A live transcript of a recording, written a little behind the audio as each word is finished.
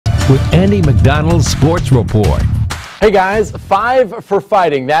with Andy McDonald's Sports Report. Hey guys, 5 for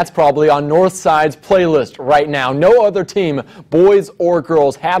fighting. That's probably on Northside's playlist right now. No other team, boys or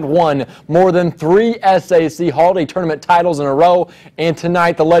girls, had won more than 3 SAC Holiday Tournament titles in a row. And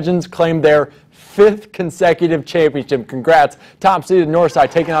tonight, the Legends claimed their 5th consecutive championship. Congrats. Top seeded Northside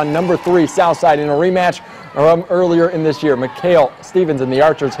taking on number 3 Southside in a rematch earlier in this year. Mikhail Stevens and the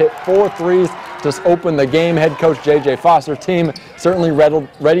Archers hit 4 threes to open the game. Head coach J.J. Foster's team certainly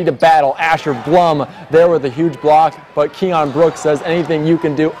ready to battle. Asher Blum there with a huge block, but Keon Brooks says anything you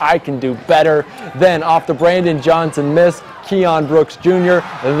can do, I can do better. Then off the Brandon Johnson miss, Keon Brooks Jr.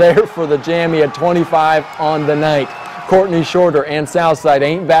 there for the jam. He had 25 on the night. Courtney Shorter and Southside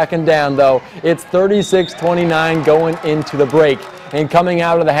ain't backing down though. It's 36-29 going into the break. And coming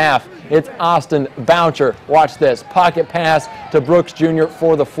out of the half, it's Austin Boucher. Watch this. Pocket pass to Brooks Jr.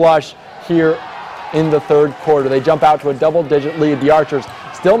 for the flush here in the third quarter. They jump out to a double-digit lead. The Archers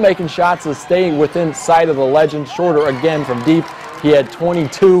still making shots to stay within sight of the Legends. Shorter again from deep. He had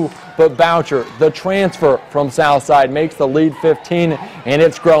 22, but Boucher, the transfer from Southside, makes the lead 15, and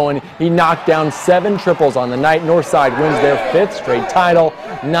it's growing. He knocked down 7 triples on the night. Northside wins their 5th straight title,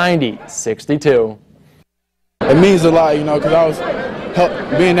 90-62. It means a lot, because I was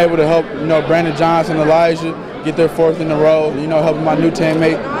being able to help, Brandon Johnson, Elijah get their 4th in a row, helping my new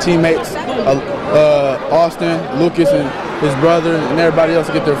teammates, Austin, Lucas, and his brother, and everybody else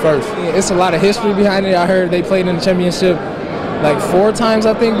to get their 1st. Yeah, it's a lot of history behind it. I heard they played in the championship like 4 times,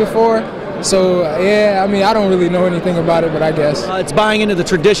 I think, before. So, yeah, I don't really know anything about it, but I guess. It's buying into the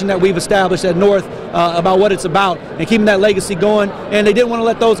tradition that we've established at North about what it's about and keeping that legacy going. And they didn't want to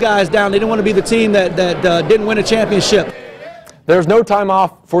let those guys down. They didn't want to be the team that didn't win a championship. There's no time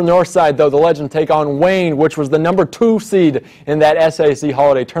off for Northside, though. The Legends take on Wayne, which was the number 2 seed in that SAC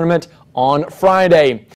Holiday Tournament on Friday.